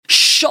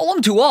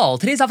Shalom to all.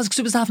 Today's office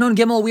Kesuvos Daf Nun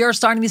Gimel. We are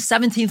starting the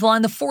 17th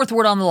line, the fourth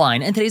word on the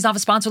line. And today's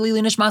office sponsor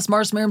Lili Nishmas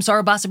Mars Miriam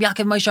Sarah Basab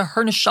Yaakov Maisha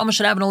her Neshama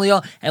should have an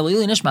Aliyah, and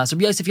Lili Nishmas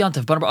Rabbi Yosef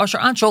Yantav Bar Asher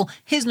Anshul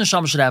his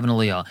Neshama should have an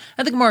Aliyah.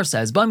 And the Gemara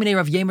says, Ba'minei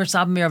Rav Yemer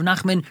Saba Mir Rav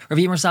Nachman. Rav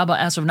Yemer Saba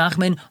asked Rav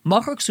Nachman,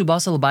 Machar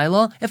Ksubasa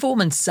L'Baila. If a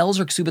woman sells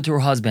her ksuba to her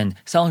husband,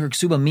 selling her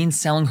ksuba means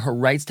selling her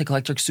rights to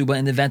collect her ksuba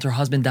in the event her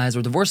husband dies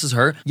or divorces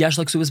her. Yesh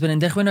Ksubas ben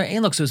Indichrin or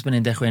Ein Ksubas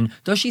ben Indichrin.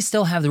 Does she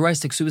still have the rights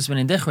to Ksubas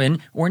ben Indichrin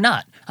or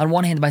not? On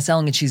one hand, by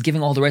selling it, she's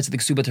giving all the rights of the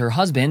ksuba to her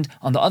husband.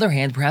 On the other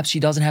hand, perhaps she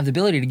doesn't have the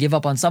ability to give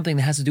up on something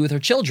that has to do with her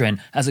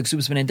children, as the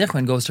Kesuvos ben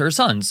Indichrin goes to her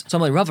sons. So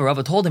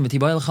Rava told him,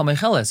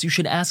 you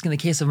should ask in the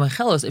case of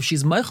Mecheles if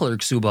she's Meichel or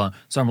Ksuba.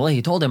 So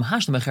he told him,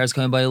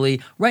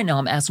 right now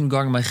I'm asking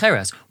regarding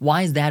Mecheres.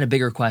 Why is that a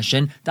bigger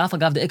question? Because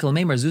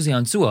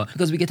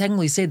we could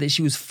technically say that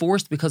she was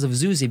forced because of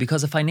Zuzi,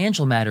 because of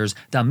financial matters.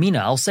 Damina,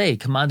 I'll say,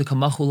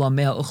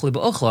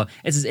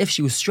 it's as if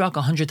she was struck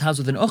 100 times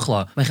with an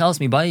uchla. Mecheles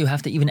mibaya, you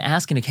have to even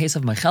ask in a case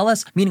of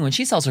Mecheles, meaning when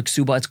she sells her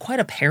Ksuba, it's quite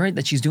apparent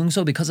that she's doing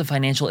so because of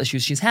financial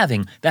issues she's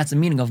having. That's the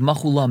meaning of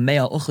machula mea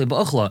uchli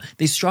ba'uchla.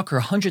 They struck her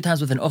 100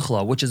 times with an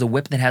uchla, which is a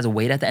whip that has a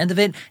weight at the end of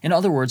it. In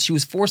other words, she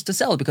was forced to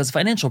sell it because of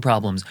financial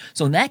problems.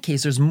 So in that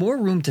case, there's more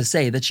room to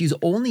say that she's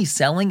only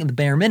selling the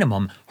bare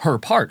minimum, her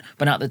part,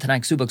 but not the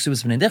Tanai Ksuba,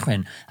 Ksubas ben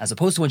Indichrin. As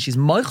opposed to when she's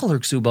Meichel her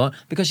Ksuba,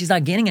 because she's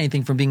not gaining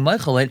anything from being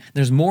Meichel it,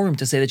 there's more room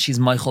to say that she's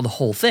Meichel the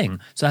whole thing.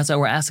 So that's why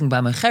we're asking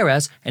by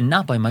Mecheres and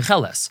not by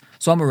Mecheles.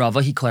 So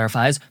Amarava, he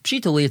clarifies,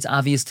 Pshitali, it's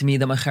obvious to me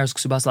that Mecheres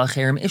Ksubas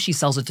Lacherim, if she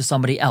sells it to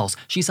somebody else,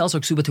 she sells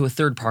her ksuba to a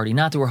third party,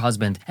 not to her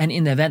husband. And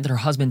in the event that her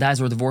husband dies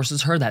or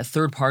divorces her, that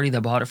third party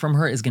that bought it from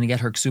her is going to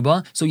get her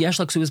ksuba. So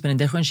Yeshla Ksubas ben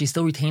Indichrin, she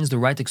still retains the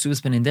right to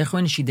Ksubas ben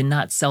Indichrin. She did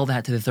not sell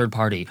that to the third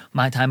party.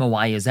 My time,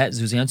 why is that?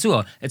 Zuzi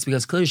Ansua. It's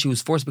because clearly she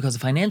was forced because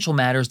of financial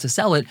matters to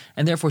sell it,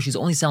 and therefore she's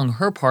only selling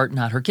her part,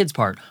 not her kid's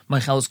part.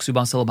 Meichelos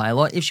Ksuba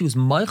Salabayla, if she was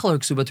Meichel her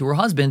ksuba to her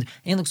husband,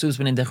 and Ksubas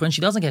ben Indichrin,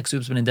 she doesn't get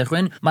Ksubas ben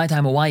Indichrin. My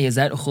time, why is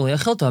that?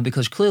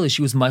 Because clearly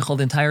she was Meichel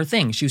the entire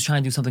thing. She was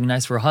trying to do something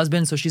nice for her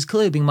husband, so she's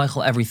clearly being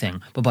Meichel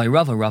everything. But by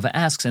Rava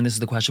asks, and this is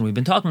the question we've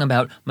been talking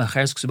about,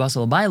 Mecheres Ksubas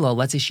L'Baila,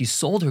 let's say she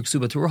sold her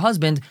ksuba to her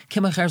husband,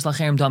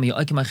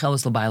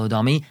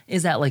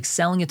 is that like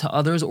selling it to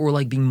others or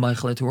like being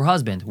Meichel to her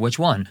husband? Which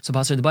one? So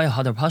Pastor Debaya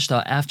Hadar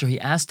Pashta, after he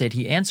asked it,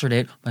 he answered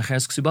it,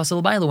 Mecheres Ksubas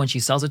L'Baila, when she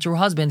sells it to her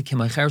husband,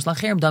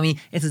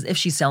 it's as if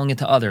she's selling it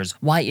to others.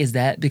 Why is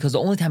that? Because the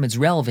only time it's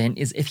relevant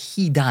is if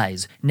he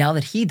dies. Now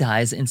that he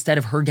dies, instead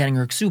of her getting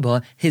her ksuba,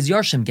 his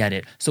Yarshim get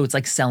it. So it's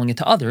like selling it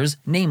to others,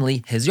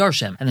 namely his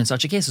Yarshim. And in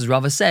such a case, as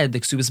Rava said, the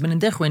Ksubas ben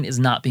Indichrin is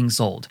not being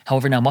sold.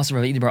 However, now Maser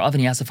Rav Bar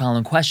Avani asked the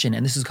following question,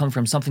 and this is coming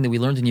from something that we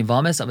learned in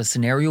Yavamis of a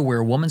scenario where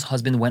a woman's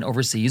husband went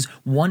overseas.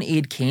 One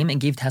aide came and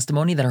gave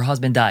testimony that her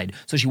husband died.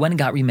 So she went and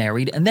got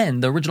remarried, and then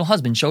the original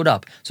husband showed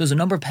up. So there's a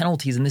number of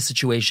penalties in this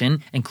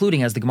situation,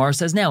 including, as the Gemara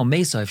says now,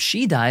 Mesa, if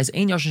she dies,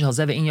 Ein Yarshin Shal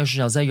Zeh, Ein Yarshin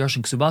Shal Zeh,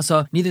 Yarshin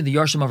Ksubasa, neither the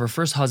Yarshim of her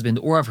first husband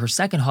or of her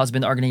second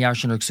husband are going to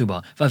Yarshin her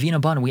Ksuba.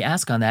 Vavina Ban, we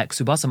ask on that,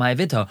 Ksubasa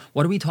Ma'avita,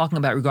 what are we talking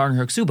about regarding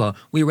her Ksuba?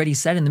 We already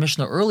said in the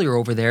Mishnah earlier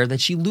over there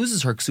that she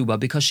loses her Ksuba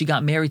because she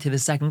got married to the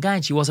second guy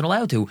and she wasn't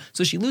allowed to.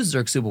 So she loses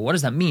her Ksuba. What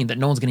does that mean? That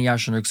no one's going to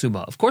Yarshin her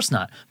Ksuba? Of course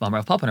not.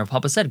 Rav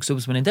Papa said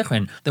Ksubas ben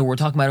Indichrin. That we're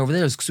talking about over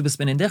there is Ksubas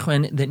ben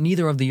Indichrin, that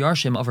neither of the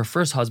Yarshim of her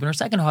first husband or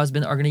second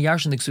husband are going to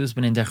Yarshin the Ksubas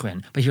ben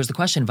Indichrin. But here's the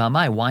question,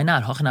 Vamai, why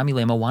not? Hachanami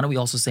Lema, why don't we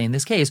also say in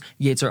this case,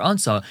 Yetzer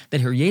Ansa,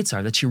 that her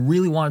Yetzer, that she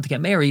really wanted to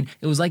get married,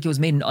 it was like it was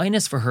made an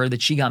inus for her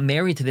that she got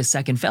married to this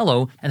second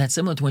fellow, and that's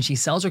similar to when she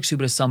sells her Ksuba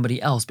to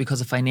somebody else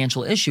because of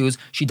financial issues,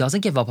 she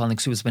doesn't give up on the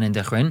Ksubas ben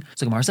Indichrin.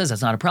 So Gemara says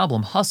that's not a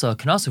problem. Hasa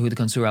Knasahu the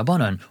Kansur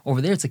Abanan.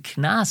 Over there it's a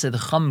Knasa, the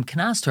Chum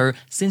knased her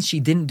since she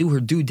didn't do her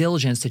due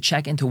diligence to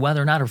check into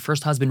whether or not her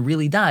first husband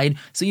really died.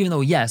 So even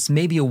though, yes,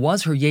 maybe it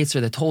was her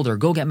Yetzer that told her,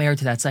 go get married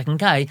to that second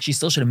guy, she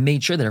still should have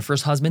made sure that her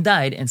first husband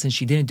died, and since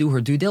she didn't do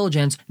her due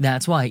diligence,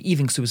 that's why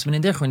even Ksubas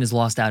ben Indichrin is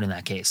lost out in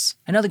that case.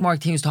 And now the Gemara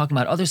continues talking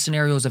about other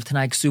scenarios of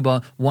Tanai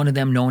Ksuba, one of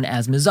them known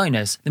as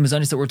Mezainis. The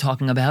Mezainis that we're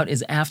talking about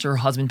is after her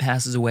husband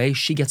passes away,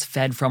 she gets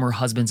fed from her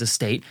husband's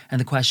estate, and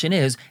the question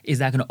is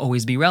that going to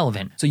always be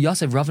relevant? So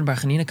Yosef Rav Bar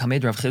Chanina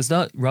Kamed Rav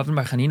Chizda, Rav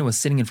Bar Chanina was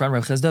sitting in front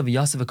of Rav Chizda,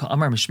 Yosef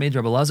Ka'amar Mishmed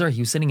Rav Elazar,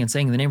 he was sitting and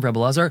saying in the name of Rav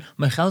Elazar,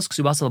 Mecheles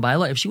Ksubas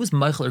L'Baila, if she was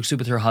Meichel or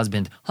Ksuba to her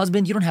husband,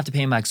 you don't have to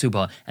pay him back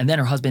Ksuba, and then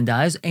her husband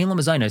dies, Ein La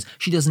Mezainis,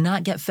 she does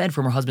not get fed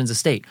from her husband's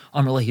estate.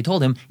 Amrle, he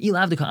told him,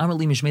 Ilav Ka'amar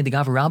Li Mishmed the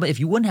Gavar Rabba, if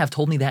you wouldn't have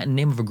told me that in the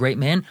name of a great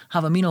man,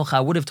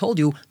 Havaminocha would have told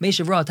you,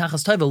 Meishavra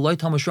Tachas Taiva Loy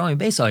Tomash Rami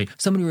Beisai,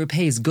 somebody who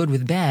repays good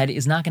with bad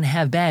is not going to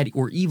have bad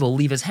or evil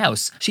leave his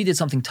house. She did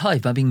something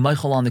tough by being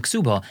Meichel on the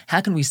Ksuba.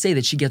 How can we say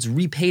that she gets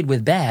repaid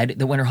with bad,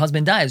 that when her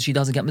husband dies, she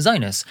doesn't get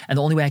Mezainis? And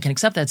the only way I can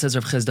accept that, says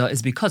Rav Chizda,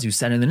 is because you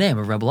said in the name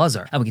of Rebbe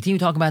Lazar. And we continue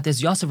talking about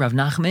this. Yosef Rav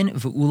Nachman,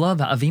 V'ula,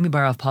 V'avimi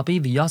bar Rav Papi,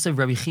 V'Yosef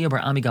Rabbi Chia bar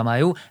Ami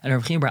Gamayu, and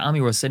Rav Chia bar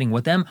Ami was sitting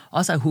with them.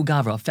 Asa Hu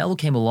Gavra, a fellow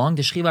came along,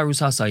 the Shchiva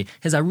Arusasai,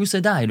 his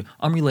Arusa died.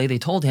 Amrile, they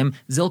told him,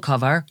 Zil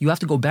Kavar, you have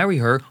to go bury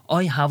her,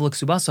 Oy Havla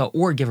Ksubasa,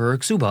 or give her a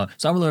Ksuba.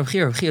 So Amrile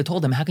Rav Chia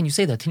told him, how can you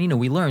say that? Tanina,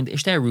 we learned,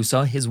 Ishte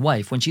Arusa, his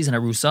wife, when she's an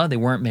Arusa, they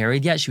weren't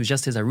married yet, she was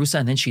just his Arusa,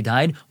 and then she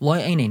died. Loy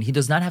einin. He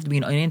does not have to be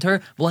an einin to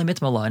her. V'loi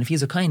mitmala. And if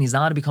he's a kain, he's not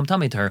allowed to become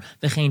tamei to her.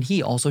 V'chein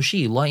he, also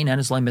she, lo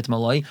inanis lo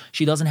mitmaloi.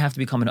 She doesn't have to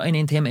become an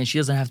einin to him, and she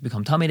doesn't have to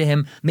become tamei to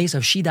him. Meis,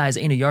 if she dies,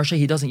 ain't a yarsha,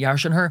 he doesn't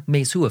yarshan her.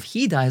 Meis who, if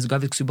he dies,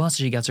 gavik ksuba,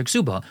 so she gets her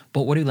ksuba.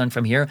 But what do we learn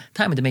from here?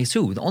 Time of the meis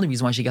who. The only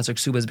reason why she gets her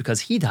ksuba is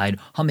because he died.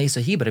 Ha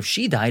meisa he, but if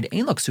she died,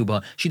 ain't lo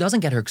ksuba, she doesn't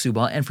get her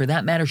ksuba, and for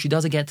that matter, she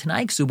doesn't get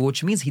tanai ksuba,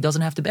 which means he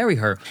doesn't have to bury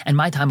her. And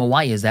my time of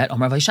why is that?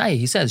 Amar Vaishaya,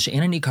 he says,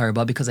 she'ena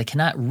nikarba, because I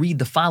cannot read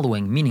the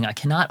following, meaning I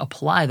cannot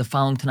apply the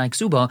following tanai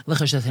ksuba,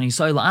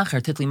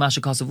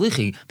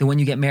 that when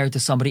you get married to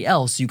somebody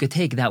else, you could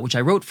take that which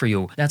I wrote for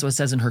you. That's what it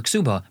says in her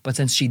ksuba. But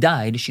since she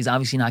died, she's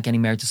obviously not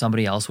getting married to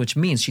somebody else, which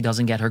means she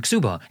doesn't get her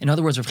ksuba. In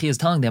other words, Rav Chia is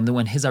telling them that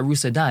when his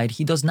arusa died,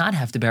 he does not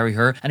have to bury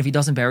her, and if he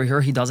doesn't bury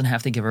her, he doesn't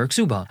have to give her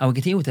ksuba. I will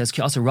continue with this.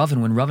 Also,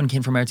 Ravin, when Ravin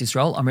came from Eretz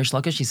Yisrael, Rish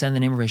Lakish, he said in the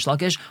name of Rish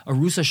Lakish,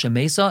 arusa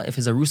shemesa, if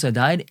his arusa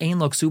died, ain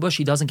lo ksuba,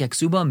 she doesn't get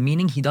ksuba,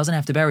 meaning he doesn't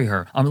have to bury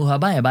her. Amru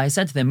Habai, Abai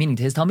said to them, meaning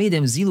to his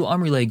talmidim, zilu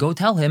amrile, go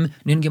tell him,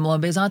 nin gimla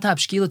bezatap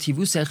shkila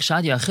tivusech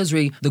shadia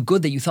chizri, the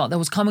good that you thought that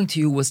was coming to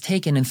you was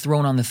taken and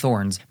thrown on the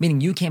thorns.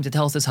 Meaning you came to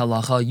tell us this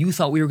halacha, you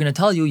thought we were going to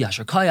tell you,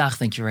 Yashar Kayach,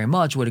 thank you very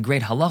much, what a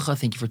great halacha,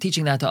 thank you for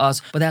teaching that to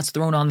us, but that's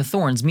thrown on the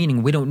thorns,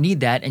 meaning we don't need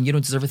that and you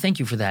don't deserve a thank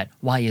you for that.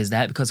 Why is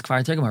that? Because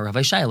Kfar Tergama,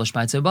 Rabbi Shai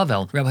Lashmaitze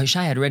Bavel. Rabbi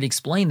Shai had already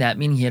explained that,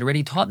 meaning he had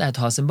already taught that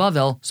to us in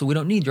Bavel, so we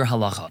don't need your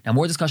halacha. Now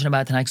more discussion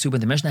about Tanai Ksuba.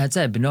 The Mishnah had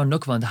said, B'no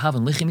Nukva and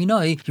Tahavan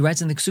Lichiminoi, he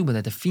writes in the Ksuba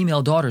that the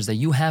female daughters that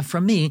you have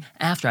from me,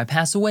 after I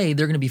pass away,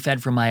 they're going to be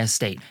fed from my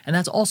estate. And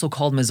that's also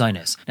called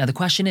mezainis. Now the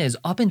question is,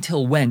 up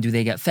until when do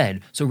they get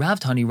fed? So Rav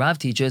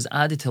teaches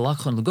Ad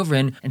Tilachon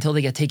Leguvrin until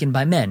they get taken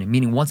by men,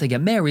 meaning once they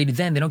get married,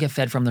 then they don't get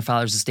fed from their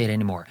father's estate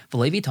anymore.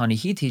 V'Levi Tani,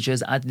 he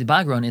teaches Ad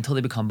Dibagron until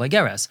they become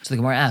bageres. So the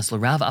Gemara asks,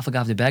 Rav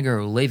Afagav de Beger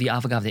or Levi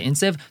Afagav de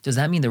Insiv, does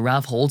that mean the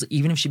Rav holds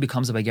even if she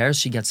becomes a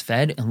bageres, she gets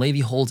fed, and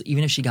Levi holds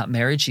even if she got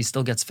married, she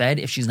still gets fed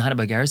if she's not a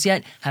bageres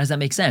yet? How does that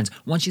make sense?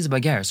 Once she's a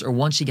bageres, or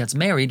once she gets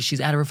married,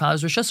 she's out of her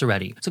father's rishus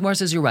already. So Gemara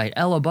says, you're right.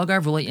 Ella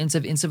bagar v'lei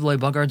insiv loy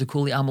bagar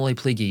dekuli amalei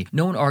pligi.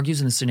 No one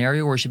argues in the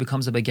scenario where she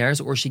becomes a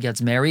bageres or she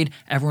gets married.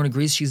 Everyone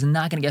agrees she's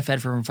not going to get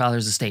fed from her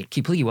father's estate.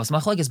 Ki pligi was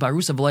machlekes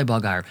ba'arusa v'lei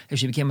bagar. If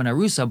she became an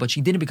arusa, but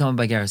she didn't become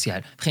a bageres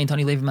yet. V'chein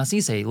tani Levi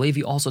masise.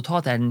 Levi also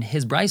taught that in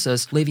his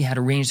brisos. Levi had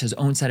arranged his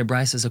own set of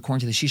brisos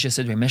according to the Shisha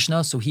Sidrei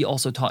Mishnah, so he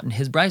also taught in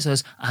his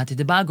brisos ati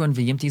debagron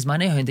v'yimtiz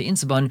maneho in the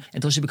insaban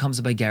until she becomes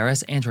a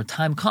bageres and her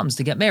time comes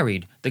to get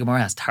married. The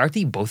Gemara asked,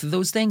 Tarti, both of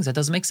those things? That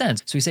doesn't make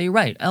sense. So we say, you're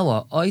right.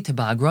 Ella, oy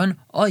tebagron,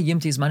 oy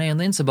yimtiz maneho in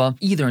the insaba,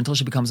 either until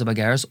she becomes a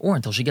bageres or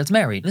until she gets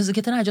married. This is a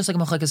kitanai, just like a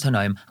machlekes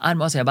tanaim. Ad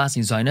masei abasi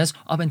zaynis,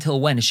 up until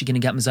when is she going to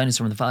get mezainis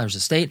from the father's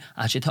estate?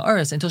 Achit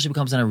ta'aris, until she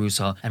becomes an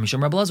arusa. And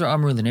Mishum Rabbi Lazar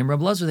Amru, the name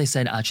Rabbi Lazar, they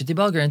said achit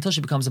tibager, until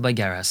she becomes a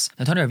bageres.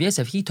 Now Tana Rav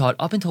Yosef, he taught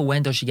up until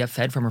when does she get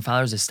fed from her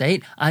father's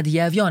estate? Ad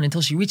yavyon,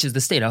 until she reaches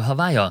the state of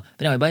havaya.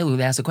 But now Ibailu,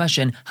 they ask the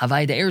question,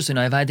 havaya de erisun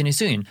or havaya de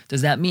nisuin?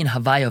 Does that mean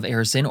havaya of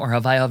erisun or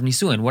havaya of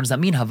nisuin? What does that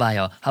mean,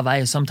 havaya?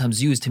 Havaya is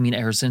sometimes used to mean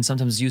erisun,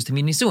 sometimes used to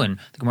mean nisuin.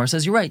 The Gemara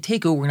says, you're right,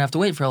 Teku, we're going to have to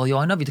wait for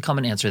Eliyahu Hanavi to come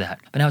and answer that.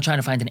 But now trying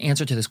to find an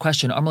answer to this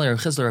question, Amalei Rav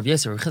Chizda Rav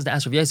Yosef, Rav Chizda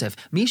asked Rav Yosef,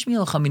 Mishmi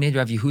el chamined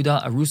Rav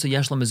Yehuda, arusa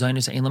yesh la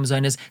mezainis, ein la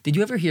mezainis. Did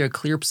you ever hear a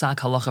clear psak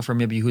halacha from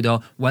Rabbi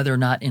Yehuda, whether or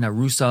not in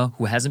arusa,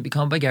 who hasn't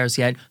become bageres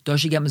yet,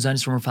 does she get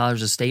mezainis from her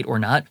father's estate or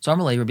not? So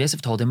Amalei Rav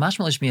Yosef told him,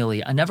 Mashmal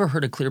Ishmaeli, I never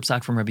heard a clear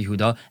psak from Rabbi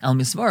Yehuda, el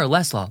misvara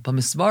lesla, but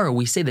misvara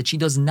we say that she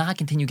does not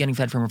continue getting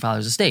fed from her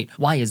father's estate.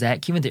 Why is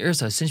that? Kivan de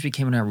Irsa, since she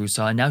became an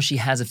arusa, and now she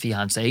has a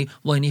fiance,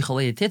 lo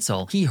nichalei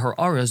titzel, he, her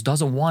aras,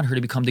 doesn't want her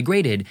to become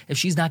degraded. If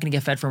she's not going to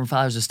get fed from her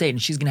father's estate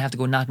and she's going to have to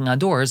go knocking on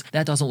doors,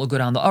 that doesn't look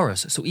good on the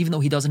aras. So even though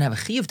he doesn't have a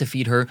chiyuv to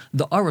feed her,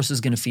 the aras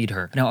is going to feed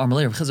her. Now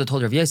Amalei Rav Chizda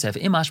told Rav Yosef,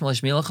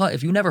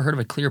 if you never heard of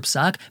a clear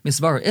psak,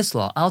 misvara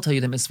isla, I'll tell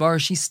you that misvara,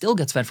 she still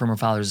gets fed from her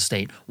father's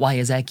estate. Why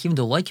is that?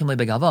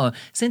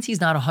 Since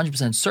he's not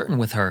 100% certain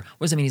with her.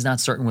 What does that mean he's not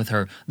certain with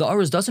her? The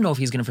aras doesn't know if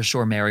he's going to for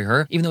sure marry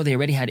her, even though they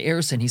already had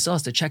heirs, and he still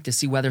has to check to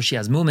see whether she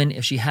has mumin.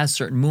 If she has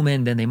certain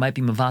mumin, then they might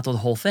be mavato the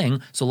whole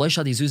thing. So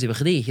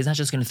he's not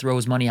just going to throw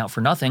his money out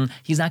for nothing.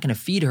 He's not going to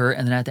feed her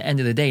and then at the end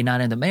of the day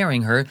not end up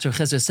marrying her. So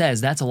Chizra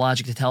says that's a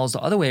logic to tell us the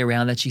other way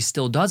around, that she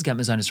still does get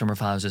mezainis from her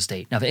father's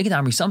estate. Now the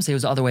Amri, some say it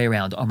was the other way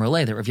around.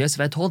 Amrulay, that Rav Yosef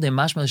had told him,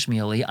 Mashmal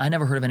Shmieli, I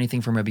never heard of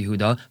anything from Rabbi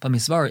Huda, but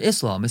Misvara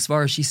Isla,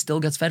 Misvara, she still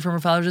gets fed from her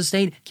father's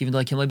estate,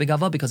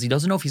 because he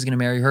doesn't know if he's going to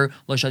marry her.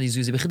 He's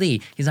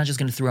not just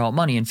going to throw out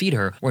money and feed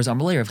her. Whereas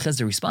Amrulay, Rav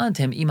Chizra responded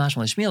to him,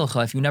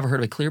 if you never heard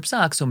of a clear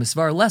psak, so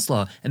Misvara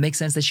Lesla, it makes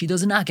sense that she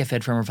does not get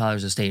fed from her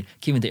father's estate.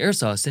 Kivan de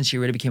Irsa, since she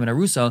already became an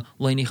arusa,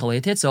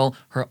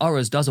 her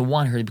aras doesn't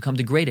want her to become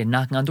degraded,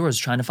 knocking on doors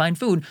trying to find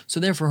food, so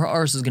therefore her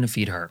aras is going to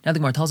feed her. Now the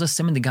Gemara tells us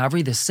Siman de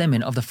Gavri, the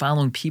Siman of the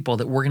following people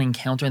that we're going to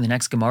encounter in the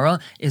next Gemara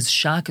is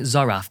Shak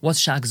Zaraf. What's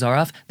Shak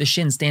Zaraf? The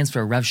Shin stands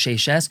for Rav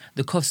Sheshes,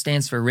 the Kuf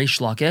stands for Reish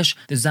Lakish,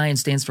 the Zayin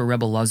stands for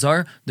Rebbe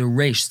Lazar, the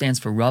Reish stands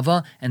for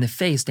Rava, and the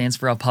Fei stands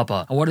for Rav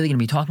Papa. And what are they going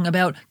to be talking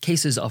about?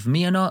 Cases of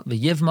Miyana,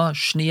 V'yivma,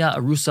 Shnia,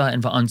 Arusa,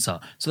 and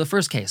Va'ansa. So the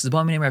first case, the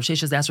boy named Rav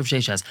Sheshes, that's Rav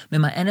Sheshes.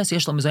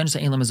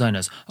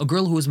 A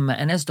girl who is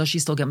Ma'enes, does she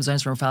still get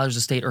mezainis from her father's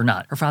estate or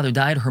not? Her father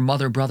died, her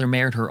mother, brother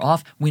married her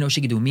off. We know she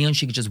she could do miyun,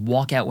 she could just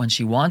walk out when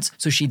she wants.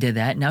 So she did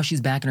that. Now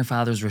she's back in her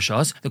father's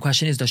rishos. The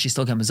question is, does she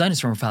still get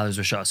mezainis from her father's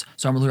rishos?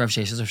 So Amar Rav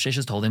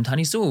Sheshes told him,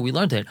 Tani Su, we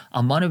learned it.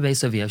 Almana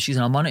Beisavia, she's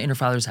an almana in her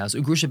father's house.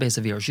 Ugrusha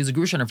Beisavia, she's a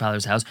grusha in her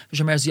father's house.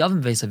 Vishameres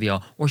Yavim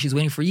Beisavia, or she's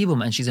waiting for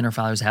Yibum and she's in her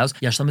father's house.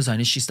 Yashlam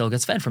mezainis, she still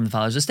gets fed from the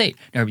father's estate.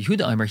 Now Rabbi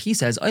Yehuda Omer, he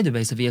says, Oida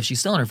Beisavia, if she's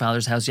still in her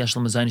father's house,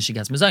 Yashlam mezainis, she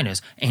gets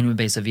mezainis. Ein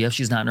Beisavia, if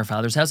she's not in her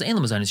father's house, Ein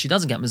mezainis, she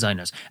doesn't get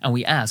mezainis. And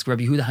we ask,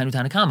 Rabbi Yehuda Hainu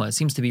Tanakama. It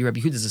seems to be Rabbi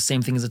Yehuda is the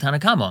same thing as a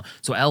Tanakama.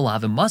 So El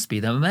Lav, it must be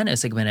the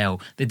Memenes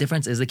Igbeneu. The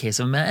difference is the case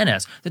of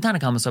Memenes. The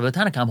Tanakama, so the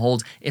Tanakam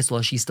holds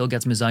Isla, she still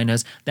gets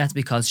mezainis. That's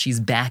because she's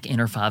back in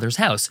her father's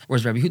house.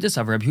 Whereas Rabbi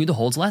Yehuda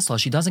holds Lesla,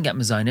 she doesn't get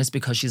mezainis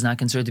because she's not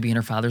considered to be in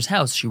her father's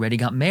house. She already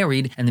got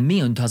married, and the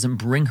miyun doesn't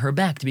bring her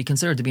back to be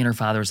considered to be in her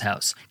father's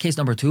house. Case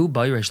number 2,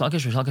 Rish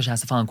Lakish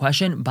asks the following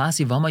question: Bas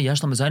Yavama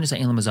yeshla mezainis or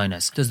ain't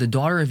mezainis? Does the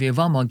daughter of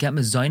Yavama get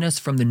mezainis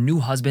from the new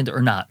husband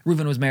or not?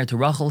 Reuven was married to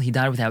Rachel. He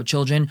died without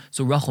children,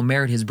 so Rachel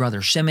married his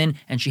brother Shimon,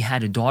 and she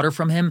had a daughter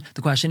from him.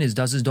 The question is,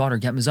 does his daughter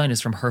get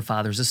mezainis from her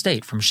father's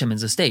estate, from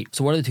Shimon's estate?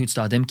 So what are the two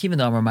tzaddim? Kivan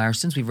the Amar Meir,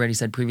 since we've already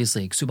said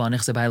previously, Ksuba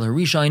nichse b'ayla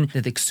harishain,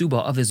 that the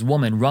ksuba of this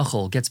woman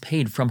Rachel gets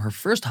paid from her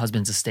first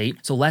husband's estate.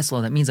 So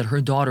Lesla, that means that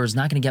her daughter is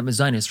not going to get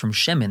mezainis from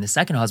Shimon, the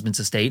second husband's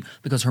estate,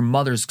 because her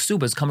mother's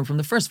ksuba is coming from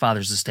the first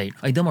father's estate.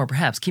 Or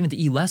perhaps, Kivan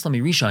the Lesla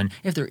mirishain,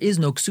 if there is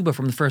no ksuba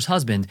from the first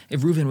husband,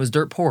 if Reuven was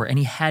dirt poor and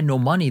he had no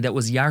money that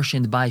was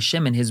yarshined by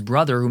Shimon, his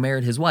brother who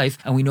married his wife,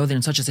 and we know that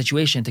in such a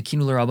situation,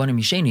 Tekinu l'Rabbanim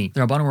Misheni,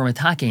 the Rabbanim were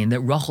metakein that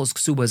Rachel's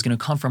ksuba is going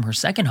to come from her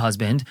second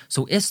husband.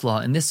 So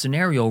Isla, in this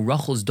scenario,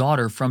 Rachel's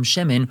daughter from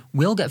Shimon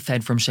will get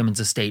fed from Shimon's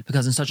estate,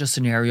 because in such a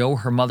scenario,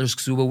 her mother's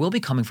ksuba will be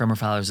coming from her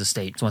father's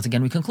estate. So once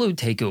again, we conclude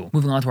Teku.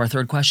 Moving on to our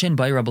third question,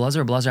 by Rabbi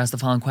Elazar asked the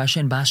following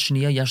question: Bas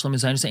Shnia yeshla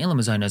mezainis and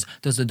mezainis?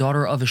 Does the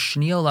daughter of a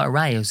Shnia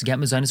la'arayos get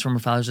mezainis from her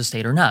father's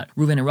estate or not?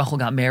 Reuven and Rachel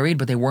got married,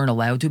 but they weren't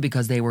allowed to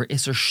because they were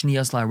Isser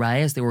Shnias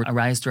la'arayos. They were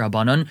arayos to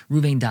Rabbanon.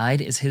 Reuven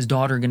died. Is his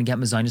daughter going to get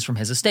mezainis from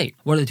his estate?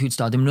 What are the two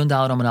tzaddim? Nun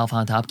dalad amad alpha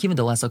on top. Kivan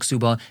de lesla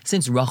ksuba.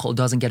 Since Rachel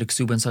doesn't get a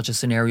ksuba in such a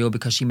scenario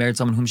because she married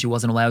someone whom she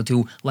wasn't allowed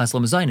to,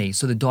 lesla mezainis,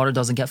 so the daughter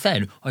doesn't get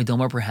fed. Or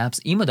Dilmar, perhaps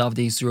imadav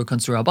de yisura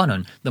konsur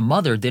Rabbanon. The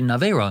mother did an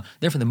avera,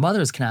 therefore the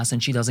mother is knas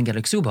and she doesn't get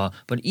a ksuba.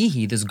 But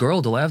Ihi, this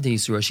girl delav de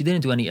yisura, she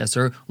didn't do any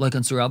iser like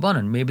konsur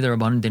Rabbanon. Maybe the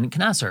Rabbanon didn't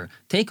knas her.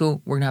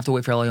 Teku, we're gonna have to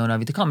wait for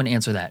Elyonavi to come and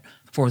answer that.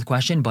 Fourth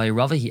question, by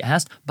Rava, he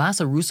asked,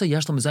 Bas Arusa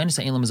yeshla mezainis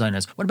or ain't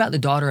mezainis? What about the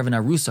daughter of an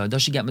Arusa?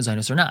 Does she get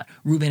mezainis or not?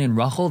 Reuven and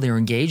Rachel, they're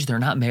engaged, they're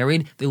not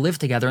married, they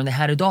lived together and they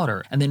had a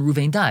daughter. And then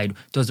Reuven died.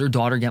 Does their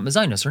daughter get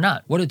mezainis or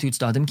not? What a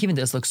tutstadim, kiven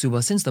to Isla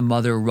ksuba, since the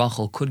mother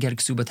Rachel could get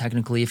ksuba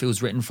technically if it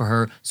was written for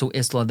her, so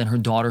Isla, then her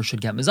daughter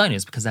should get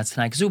mezainis because that's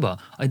Tanai ksuba.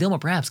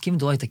 Idilma, perhaps, kiven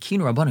to like the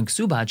kinu rabbanon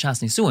ksuba at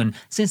shas nisuin,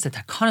 since the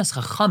takanas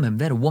chachamim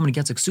that a woman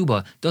gets a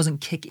ksuba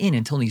doesn't kick in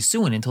until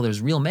nisuin, until there's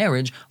real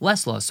marriage,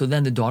 lesla, so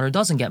then the daughter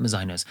doesn't get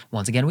mezainis.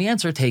 Once again, we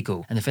answer take.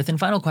 And the fifth and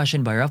final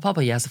question by Rav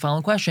Papa, he asked the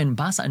following question: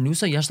 Bas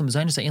Anusa yeshla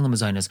mezainis or ain't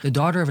mezainis? The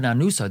daughter of an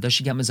Anusa, does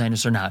she get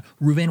mezainis or not?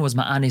 Reuven was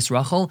ma'anis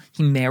Rachel.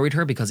 He married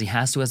her because he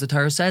has to, as the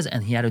Torah says,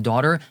 and he had a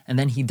daughter, and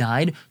then he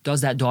died.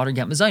 Does that daughter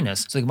get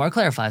mezainis? So the Gemara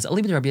clarifies: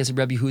 Rabbi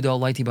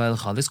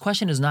Yehuda, this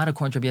question is not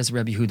according to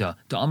Rabbi Yehuda,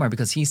 the Amar,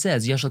 because he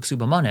says yeshla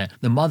ksuba maneh.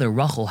 The mother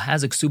Rachel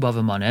has a ksuba of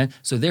a maneh,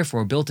 so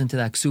therefore built into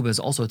that ksuba is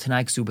also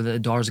Tanai ksuba that the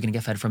daughter is going to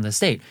get fed from the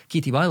state.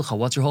 Kiti ba'ilcha,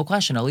 what's your whole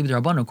question? According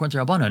to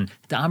Rabbanon,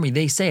 the Amri,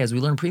 they say, as we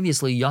learned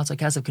previously, Yatsa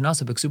Kasav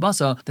Knasa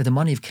B'Ksubasa, that the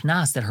money of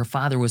Knas that her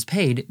father was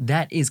paid,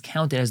 that is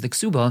counted as the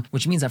Ksuba,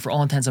 which means that for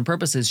all intents and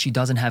purposes, she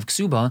doesn't have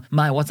Ksuba.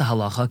 What's the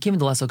halacha? Given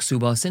the lesla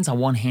Ksuba, since on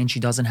one hand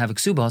she doesn't have a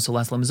Ksuba, so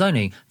lesla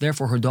Mezayni,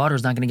 therefore her daughter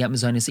is not going to get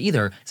Mezaynis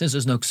either. Since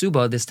there's no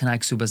Ksuba, this Tanai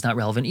Ksuba is not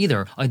relevant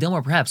either.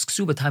 Or perhaps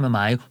Ksuba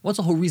Taimamai, what's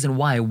the whole reason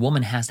why a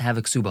woman has to have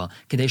a Ksuba?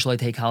 Kadesh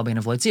take Halbain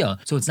of Leitzia.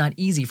 So it's not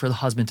easy for the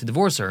husband to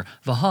divorce her.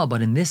 Vaha,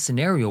 but in this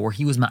scenario where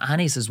he was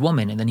Ma'anes'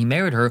 woman and then he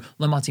married her,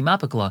 Lamatzi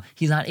Mapakla,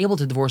 he's not able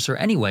to divorce her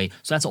anyway.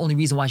 So that's the only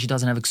reason why she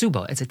doesn't have a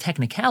ksuba. It's a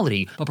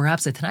technicality, but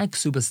perhaps the Tanai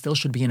ksuba still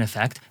should be in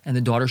effect, and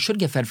the daughter should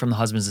get fed from the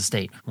husband's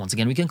estate. Once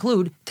again, we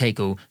conclude,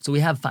 Teku. So we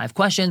have 5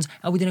 questions,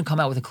 and we didn't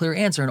come out with a clear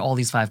answer in all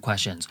these 5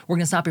 questions. We're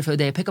going to stop here for the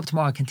day, pick up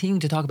tomorrow,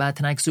 continuing to talk about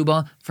Tanai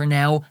ksuba. For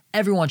now,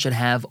 everyone should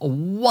have a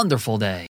wonderful day.